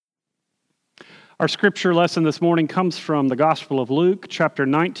Our scripture lesson this morning comes from the Gospel of Luke, chapter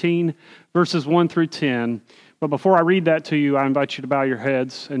 19, verses 1 through 10. But before I read that to you, I invite you to bow your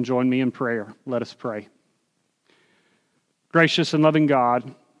heads and join me in prayer. Let us pray. Gracious and loving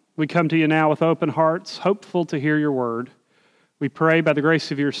God, we come to you now with open hearts, hopeful to hear your word. We pray by the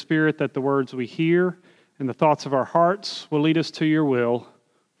grace of your Spirit that the words we hear and the thoughts of our hearts will lead us to your will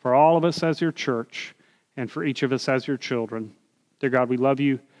for all of us as your church and for each of us as your children. Dear God, we love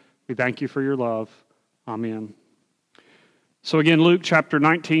you. We thank you for your love. Amen. So again, Luke chapter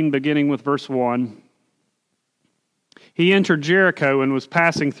 19, beginning with verse 1. He entered Jericho and was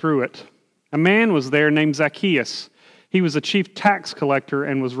passing through it. A man was there named Zacchaeus. He was a chief tax collector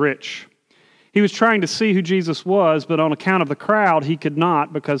and was rich. He was trying to see who Jesus was, but on account of the crowd, he could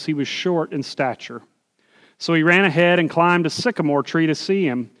not because he was short in stature. So he ran ahead and climbed a sycamore tree to see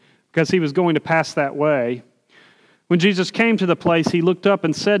him, because he was going to pass that way. When Jesus came to the place, he looked up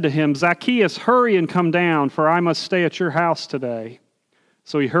and said to him, "Zacchaeus, hurry and come down, for I must stay at your house today."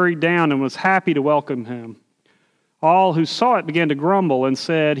 So he hurried down and was happy to welcome him. All who saw it began to grumble and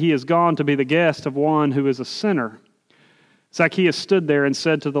said, "He has gone to be the guest of one who is a sinner." Zacchaeus stood there and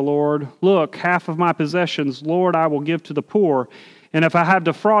said to the Lord, "Look, half of my possessions, Lord, I will give to the poor, and if I have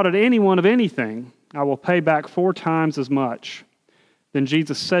defrauded anyone of anything, I will pay back 4 times as much." Then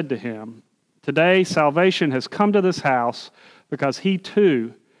Jesus said to him, "Today salvation has come to this house, because he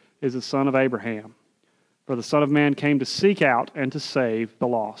too is a son of Abraham. For the Son of Man came to seek out and to save the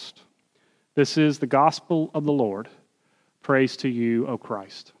lost." This is the gospel of the Lord. Praise to you, O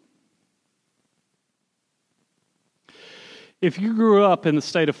Christ. If you grew up in the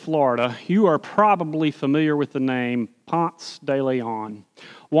state of Florida, you are probably familiar with the name Ponce de Leon.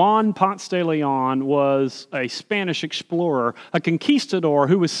 Juan Ponce de Leon was a Spanish explorer, a conquistador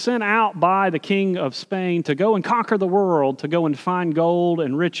who was sent out by the king of Spain to go and conquer the world, to go and find gold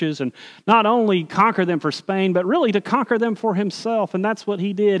and riches, and not only conquer them for Spain, but really to conquer them for himself, and that's what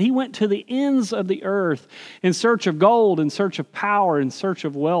he did. He went to the ends of the earth in search of gold, in search of power, in search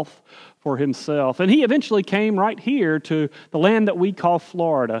of wealth for himself. And he eventually came right here to the land that we call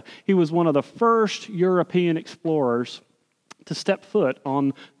Florida. He was one of the first European explorers to step foot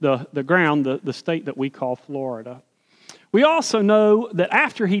on the ground, the state that we call Florida. We also know that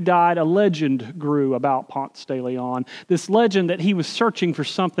after he died, a legend grew about Ponce de Leon. This legend that he was searching for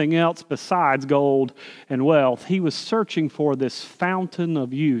something else besides gold and wealth. He was searching for this fountain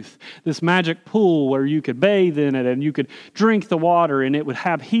of youth, this magic pool where you could bathe in it and you could drink the water and it would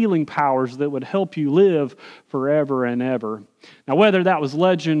have healing powers that would help you live forever and ever. Now, whether that was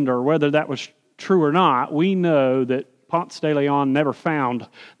legend or whether that was true or not, we know that Ponce de Leon never found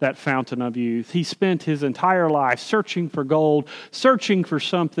that fountain of youth. He spent his entire life searching for gold, searching for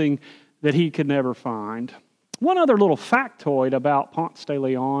something that he could never find. One other little factoid about Ponce de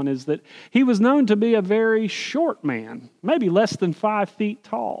Leon is that he was known to be a very short man, maybe less than 5 feet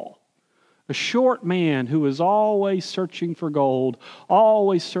tall. A short man who was always searching for gold,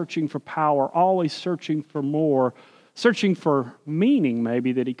 always searching for power, always searching for more, searching for meaning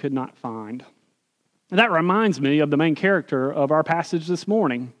maybe that he could not find. And that reminds me of the main character of our passage this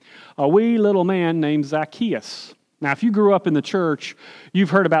morning, a wee little man named Zacchaeus. Now, if you grew up in the church, you've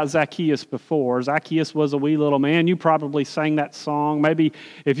heard about Zacchaeus before. Zacchaeus was a wee little man. You probably sang that song. Maybe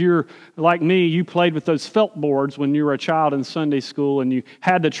if you're like me, you played with those felt boards when you were a child in Sunday school and you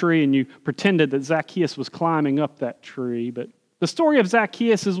had the tree and you pretended that Zacchaeus was climbing up that tree. But the story of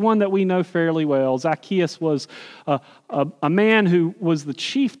Zacchaeus is one that we know fairly well. Zacchaeus was a man who was the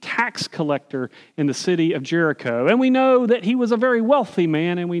chief tax collector in the city of Jericho. And we know that he was a very wealthy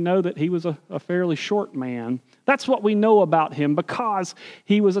man, and we know that he was a fairly short man. That's what we know about him because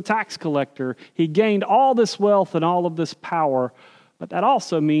he was a tax collector. He gained all this wealth and all of this power, but that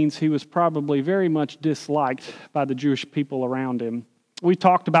also means he was probably very much disliked by the Jewish people around him. We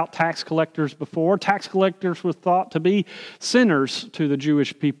talked about tax collectors before. Tax collectors were thought to be sinners to the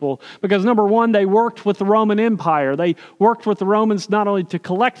Jewish people because, number one, they worked with the Roman Empire. They worked with the Romans not only to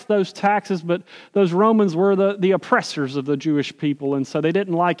collect those taxes, but those Romans were the oppressors of the Jewish people, and so they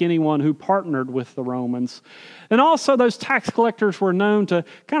didn't like anyone who partnered with the Romans. And also, those tax collectors were known to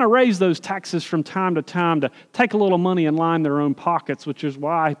kind of raise those taxes from time to time to take a little money and line their own pockets, which is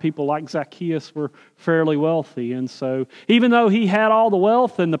why people like Zacchaeus were fairly wealthy. And so, even though he had all the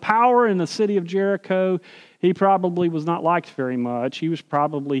wealth and the power in the city of Jericho, he probably was not liked very much. He was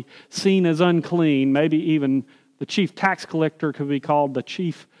probably seen as unclean. Maybe even the chief tax collector could be called the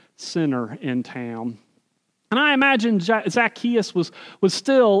chief sinner in town. And I imagine Zacchaeus was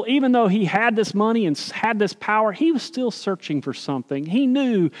still, even though he had this money and had this power, he was still searching for something. He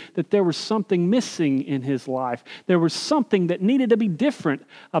knew that there was something missing in his life. There was something that needed to be different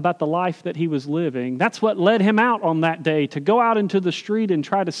about the life that he was living. That's what led him out on that day, to go out into the street and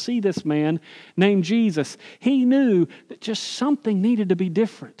try to see this man named Jesus. He knew that just something needed to be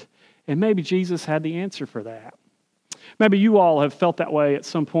different. And maybe Jesus had the answer for that. Maybe you all have felt that way at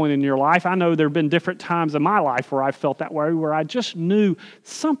some point in your life. I know there have been different times in my life where I felt that way, where I just knew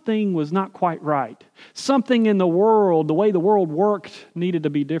something was not quite right. Something in the world, the way the world worked, needed to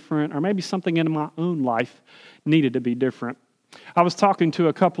be different, or maybe something in my own life needed to be different. I was talking to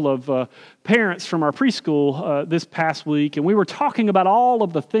a couple of parents from our preschool this past week, and we were talking about all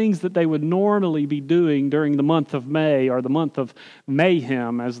of the things that they would normally be doing during the month of May, or the month of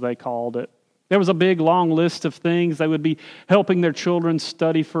mayhem, as they called it. There was a big, long list of things. They would be helping their children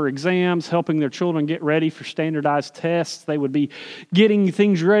study for exams, helping their children get ready for standardized tests. They would be getting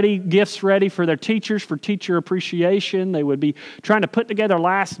things ready, gifts ready for their teachers, for teacher appreciation. They would be trying to put together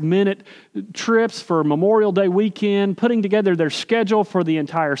last-minute trips for Memorial Day weekend, putting together their schedule for the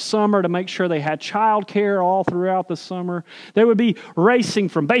entire summer to make sure they had childcare all throughout the summer. They would be racing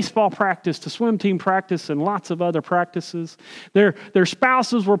from baseball practice to swim team practice and lots of other practices. Their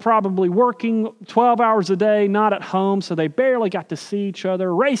spouses were probably working 12 hours a day, not at home, so they barely got to see each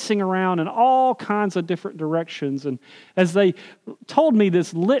other, racing around in all kinds of different directions. And as they told me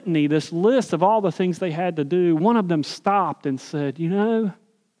this litany, this list of all the things they had to do, one of them stopped and said,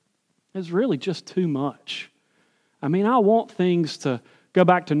 it's really just too much. I mean, I want things to go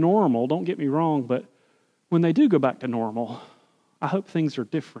back to normal, don't get me wrong, but when they do go back to normal, I hope things are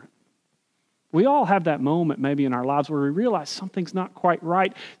different. We all have that moment maybe in our lives where we realize something's not quite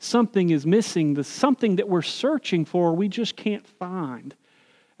right, something is missing, the something that we're searching for we just can't find.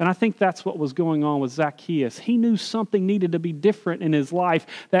 And I think that's what was going on with Zacchaeus. He knew something needed to be different in his life,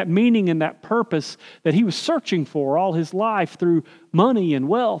 that meaning and that purpose that he was searching for all his life through money and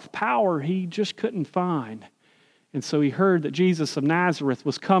wealth, power, he just couldn't find. And so he heard that Jesus of Nazareth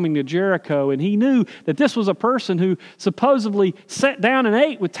was coming to Jericho, and he knew that this was a person who supposedly sat down and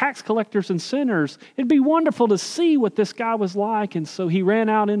ate with tax collectors and sinners. It'd be wonderful to see what this guy was like, and so he ran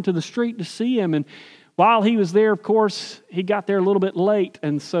out into the street to see him. And while he was there, of course, he got there a little bit late,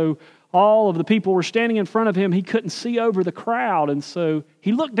 and so all of the people were standing in front of him. He couldn't see over the crowd, and so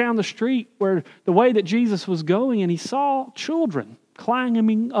he looked down the street where the way that Jesus was going, and he saw children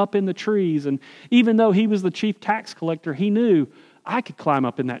climbing up in the trees. And even though he was the chief tax collector, he knew I could climb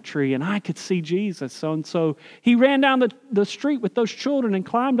up in that tree and I could see Jesus. And so he ran down the street with those children and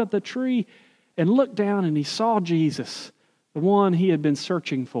climbed up the tree and looked down, and he saw Jesus, the one he had been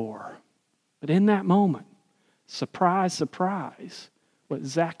searching for. But in that moment, surprise, surprise, what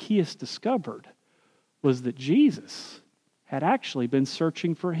Zacchaeus discovered was that Jesus had actually been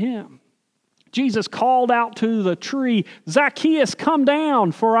searching for him. Jesus called out to the tree, "Zacchaeus, come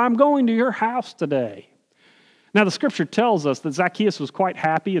down, for I'm going to your house today." Now, the scripture tells us that Zacchaeus was quite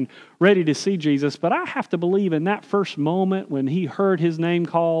happy and ready to see Jesus, but I have to believe in that first moment when he heard his name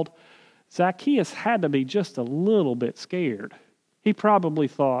called, Zacchaeus had to be just a little bit scared. He probably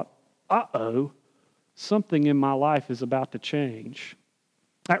thought, uh-oh, something in my life is about to change.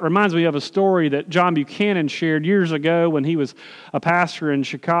 That reminds me of a story that John Buchanan shared years ago when he was a pastor in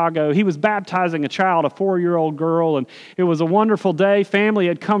Chicago. He was baptizing a child, a 4-year-old girl, and it was a wonderful day. Family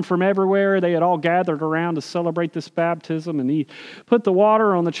had come from everywhere. They had all gathered around to celebrate this baptism, and he put the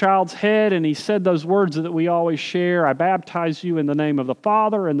water on the child's head, and he said those words that we always share, "I baptize you in the name of the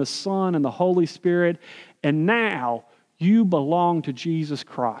Father and the Son and the Holy Spirit, and now you belong to Jesus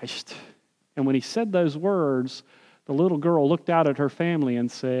Christ." And when he said those words, the little girl looked out at her family and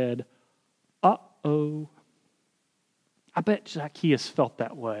said, uh-oh. I bet Zacchaeus felt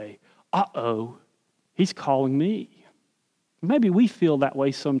that way. Uh-oh, he's calling me. Maybe we feel that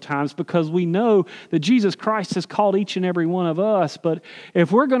way sometimes because we know that Jesus Christ has called each and every one of us. But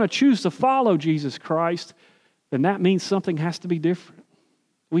if we're going to choose to follow Jesus Christ, then that means something has to be different.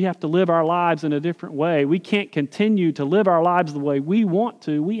 We have to live our lives in a different way. We can't continue to live our lives the way we want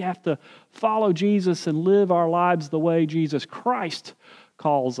to. We have to follow Jesus and live our lives the way Jesus Christ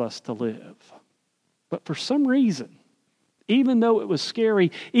calls us to live. But for some reason, even though it was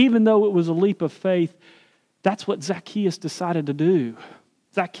scary, even though it was a leap of faith, that's what Zacchaeus decided to do.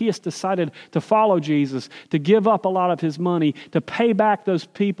 Zacchaeus decided to follow Jesus, to give up a lot of his money, to pay back those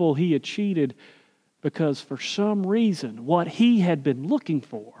people he had cheated, because for some reason, what he had been looking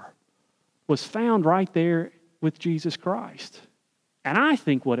for was found right there with Jesus Christ. And I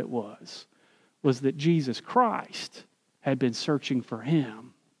think what it was that Jesus Christ had been searching for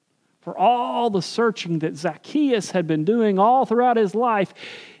him. For all the searching that Zacchaeus had been doing all throughout his life,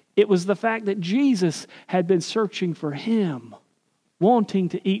 it was the fact that Jesus had been searching for him, wanting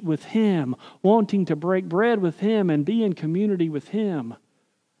to eat with him, wanting to break bread with him and be in community with him.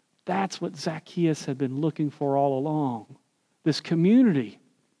 That's what Zacchaeus had been looking for all along. This community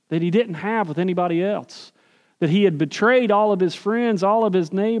that he didn't have with anybody else. That he had betrayed all of his friends, all of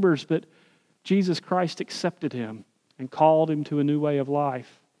his neighbors, but Jesus Christ accepted him and called him to a new way of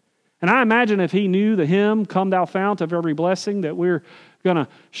life. And I imagine if he knew the hymn, "Come Thou Fount of Every Blessing," that we're going to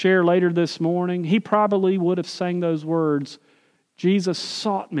share later this morning, he probably would have sang those words, "Jesus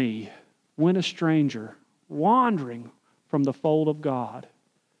sought me when a stranger, wandering from the fold of God."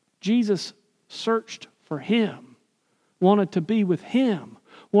 Jesus searched for him, wanted to be with him,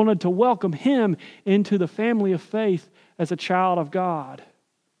 wanted to welcome him into the family of faith as a child of God.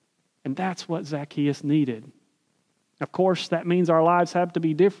 And that's what Zacchaeus needed. Of course, that means our lives have to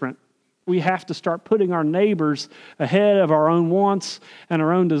be different. We have to start putting our neighbors ahead of our own wants and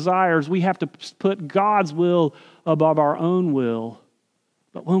our own desires. We have to put God's will above our own will.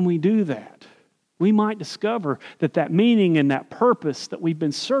 But when we do that, we might discover that that meaning and that purpose that we've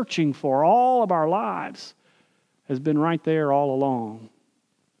been searching for all of our lives has been right there all along.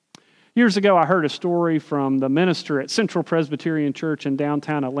 Years ago, I heard a story from the minister at Central Presbyterian Church in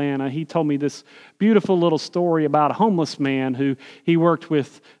downtown Atlanta. He told me this beautiful little story about a homeless man who he worked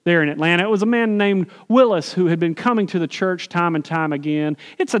with there in Atlanta. It was a man named Willis who had been coming to the church time and time again.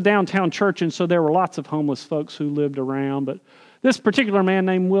 It's a downtown church, and so there were lots of homeless folks who lived around, but this particular man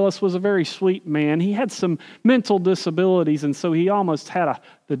named Willis was a very sweet man. He had some mental disabilities, and so he almost had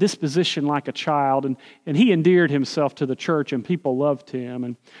the disposition like a child, and he endeared himself to the church, and people loved him.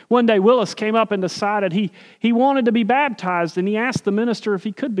 And one day Willis came up and decided he wanted to be baptized, and he asked the minister if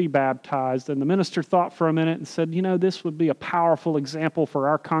he could be baptized. And the minister thought for a minute and said, this would be a powerful example for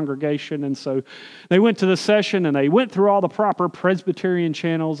our congregation. And so they went to the session, and they went through all the proper Presbyterian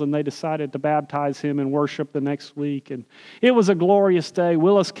channels, and they decided to baptize him in worship the next week. And it was a glorious day.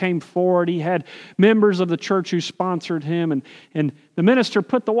 Willis came forward. He had members of the church who sponsored him, and the minister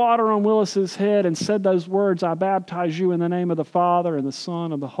put the water on Willis's head and said those words, "I baptize you in the name of the Father and the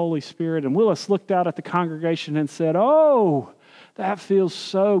Son and the Holy Spirit." And Willis looked out at the congregation and said, "Oh, that feels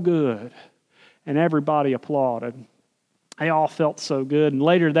so good." And everybody applauded. They all felt so good. And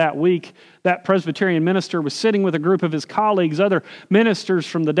later that week, that Presbyterian minister was sitting with a group of his colleagues, other ministers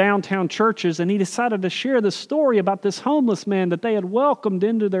from the downtown churches, and he decided to share the story about this homeless man that they had welcomed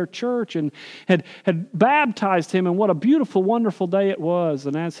into their church and had baptized him, and what a beautiful, wonderful day it was.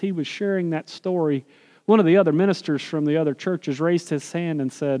 And as he was sharing that story, one of the other ministers from the other churches raised his hand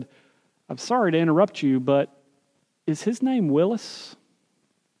and said, "I'm sorry to interrupt you, but is his name Willis?"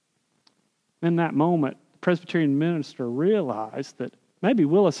 In that moment, Presbyterian minister realized that maybe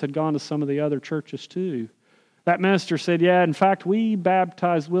Willis had gone to some of the other churches too. That minister said, "Yeah, in fact, we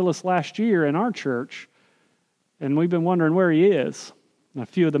baptized Willis last year in our church, and we've been wondering where he is." And a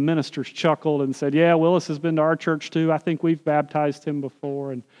few of the ministers chuckled and said, "Yeah, Willis has been to our church too. I think we've baptized him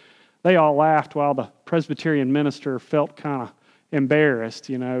before." And they all laughed while the Presbyterian minister felt kind of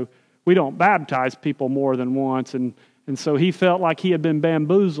embarrassed. We don't baptize people more than once, and so he felt like he had been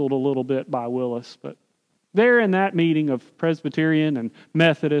bamboozled a little bit by Willis. But there in that meeting of Presbyterian and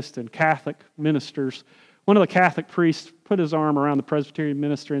Methodist and Catholic ministers, one of the Catholic priests put his arm around the Presbyterian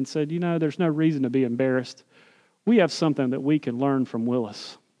minister and said, "There's no reason to be embarrassed. We have something that we can learn from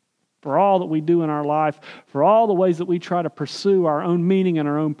Willis. For all that we do in our life, for all the ways that we try to pursue our own meaning and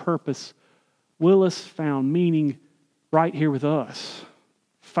our own purpose, Willis found meaning right here with us,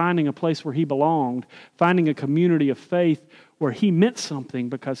 finding a place where he belonged, finding a community of faith where he meant something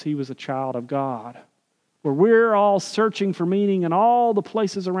because he was a child of God. Where we're all searching for meaning in all the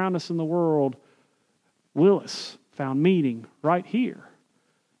places around us in the world, Willis found meaning right here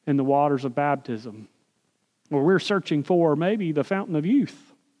in the waters of baptism. Where we're searching for maybe the fountain of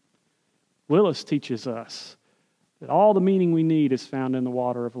youth, Willis teaches us that all the meaning we need is found in the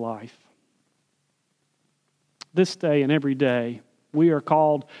water of life. This day and every day, we are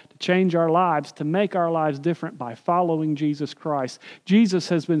called to change our lives, to make our lives different by following Jesus Christ. Jesus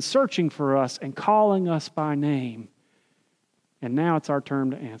has been searching for us and calling us by name. And now it's our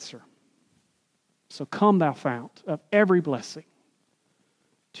turn to answer. So come, thou fount of every blessing.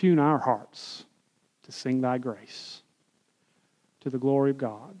 Tune our hearts to sing thy grace. To the glory of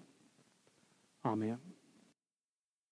God. Amen.